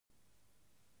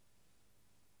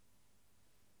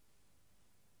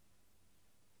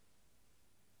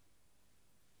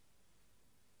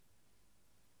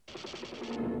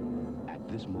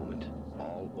this moment,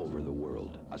 all over the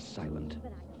world, a silent,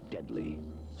 deadly,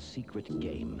 secret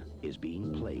game is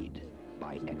being played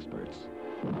by experts.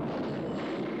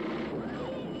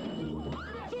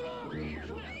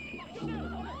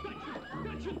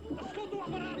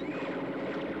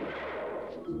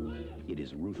 It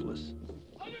is ruthless,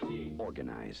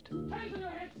 organized,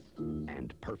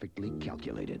 and perfectly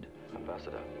calculated.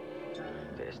 Ambassador,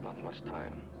 there is not much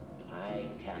time. I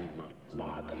cannot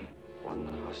bargain. One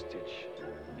hostage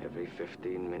every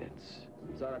 15 minutes.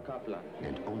 Sarah Kaplan.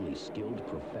 And only skilled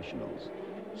professionals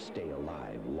stay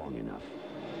alive long enough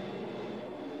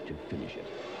to finish it.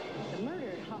 The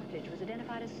murdered hostage was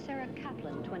identified as Sarah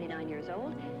Kaplan, 29 years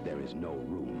old. There is no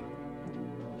room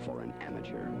for an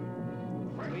amateur.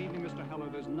 Believe me, Mr. Heller,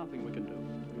 there's nothing we can do.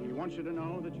 We want you to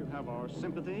know that you have our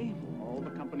sympathy. All the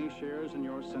company shares in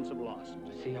your sense of loss.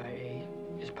 The CIA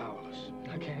is powerless.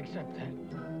 I can't accept that.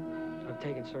 I've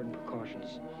taken certain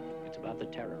precautions. It's about the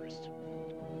terrorists.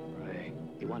 Right.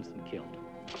 He wants them killed.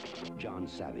 John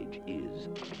Savage is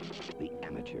the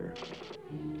amateur.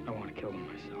 I want to kill them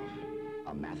myself.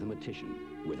 A mathematician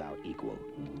without equal.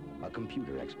 A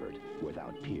computer expert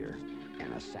without peer.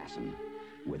 An assassin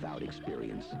without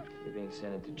experience. You're being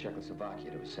sent into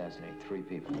Czechoslovakia to assassinate 3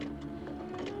 people.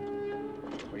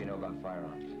 What do you know about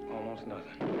firearms? Almost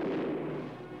nothing.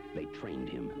 They trained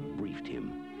him, briefed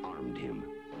him, armed him,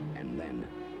 and then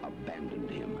abandoned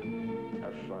him.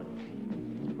 Have fun.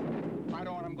 I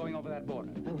don't want him going over that border.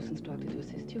 I was instructed to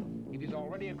assist you. If he's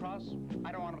already across,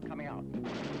 I don't want him coming out.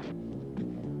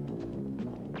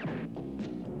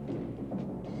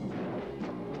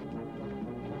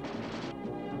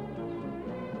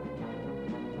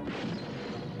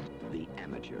 The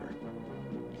amateur.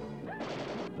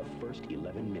 The first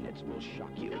 11 minutes will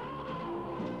shock you.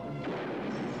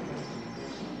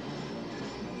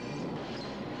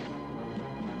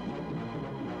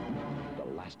 The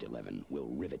last 11 will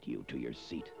rivet you to your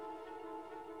seat.